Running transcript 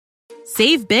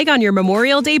Save big on your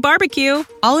Memorial Day barbecue,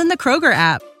 all in the Kroger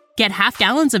app. Get half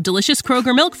gallons of delicious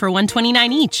Kroger milk for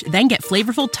 $1.29 each. Then get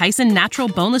flavorful Tyson natural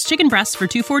boneless chicken breasts for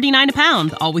 $2.49 a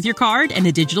pound, all with your card and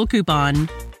a digital coupon.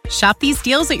 Shop these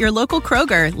deals at your local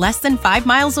Kroger, less than 5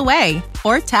 miles away.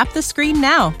 Or tap the screen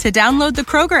now to download the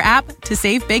Kroger app to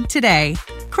save big today.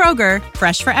 Kroger,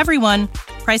 fresh for everyone.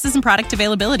 Prices and product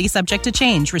availability subject to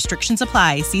change. Restrictions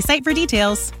apply. See site for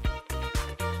details.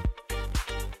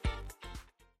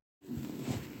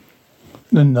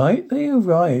 The night they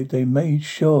arrived, they made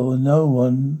sure no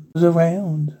one was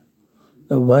around.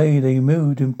 The way they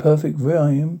moved in perfect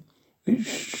rhyme, it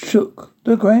shook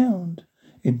the ground.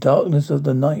 In darkness of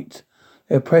the night,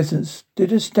 their presence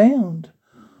did astound.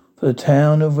 For the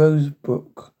town of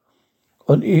Rosebrook,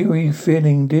 an eerie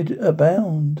feeling did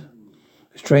abound.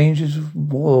 The strangers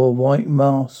wore white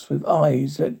masks with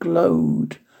eyes that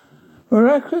glowed.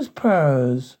 Miraculous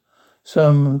powers,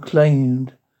 some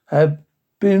claimed, had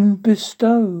been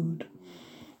bestowed.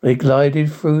 They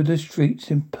glided through the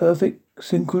streets in perfect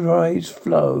synchronized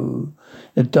flow,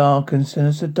 the dark and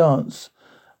sinister dance,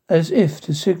 as if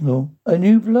to signal a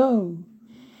new blow.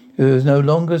 It was no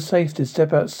longer safe to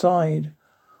step outside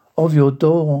of your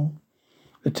door.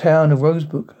 The town of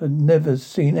Rosebrook had never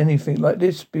seen anything like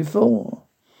this before.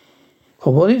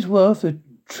 For what it's worth, the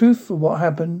truth of what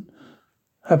happened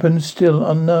still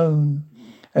unknown,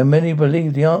 and many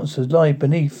believe the answers lie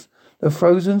beneath the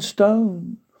frozen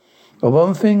stone. But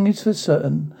one thing is for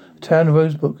certain, the town of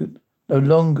Rosebrook no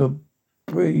longer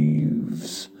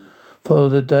breathes. For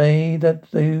the day that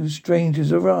those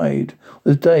strangers arrived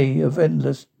was a day of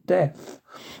endless death.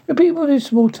 The people of this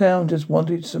small town just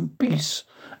wanted some peace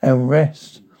and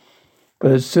rest.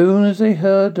 But as soon as they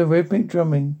heard the rhythmic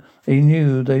drumming, they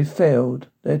knew they failed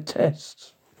their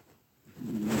test.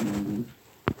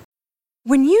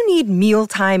 When you need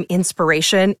mealtime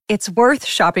inspiration, it's worth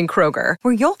shopping Kroger,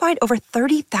 where you'll find over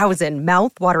 30,000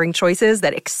 mouth-watering choices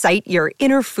that excite your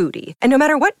inner foodie. And no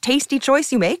matter what tasty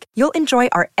choice you make, you'll enjoy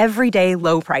our everyday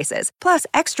low prices, plus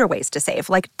extra ways to save,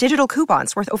 like digital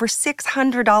coupons worth over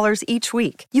 $600 each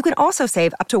week. You can also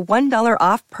save up to $1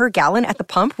 off per gallon at the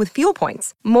pump with fuel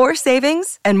points. More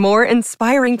savings and more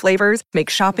inspiring flavors make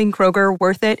shopping Kroger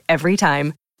worth it every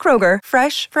time. Kroger,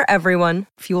 fresh for everyone.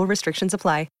 Fuel restrictions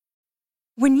apply.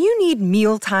 When you need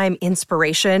mealtime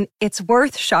inspiration, it's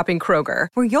worth shopping Kroger,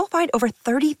 where you'll find over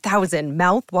 30,000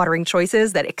 mouth-watering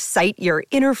choices that excite your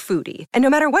inner foodie. And no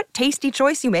matter what tasty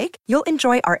choice you make, you'll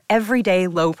enjoy our everyday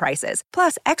low prices,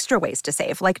 plus extra ways to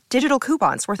save, like digital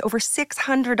coupons worth over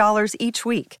 $600 each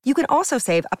week. You can also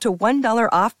save up to $1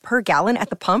 off per gallon at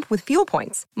the pump with fuel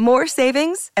points. More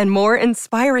savings and more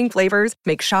inspiring flavors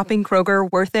make shopping Kroger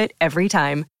worth it every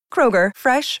time. Kroger,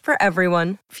 fresh for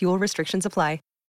everyone. Fuel restrictions apply.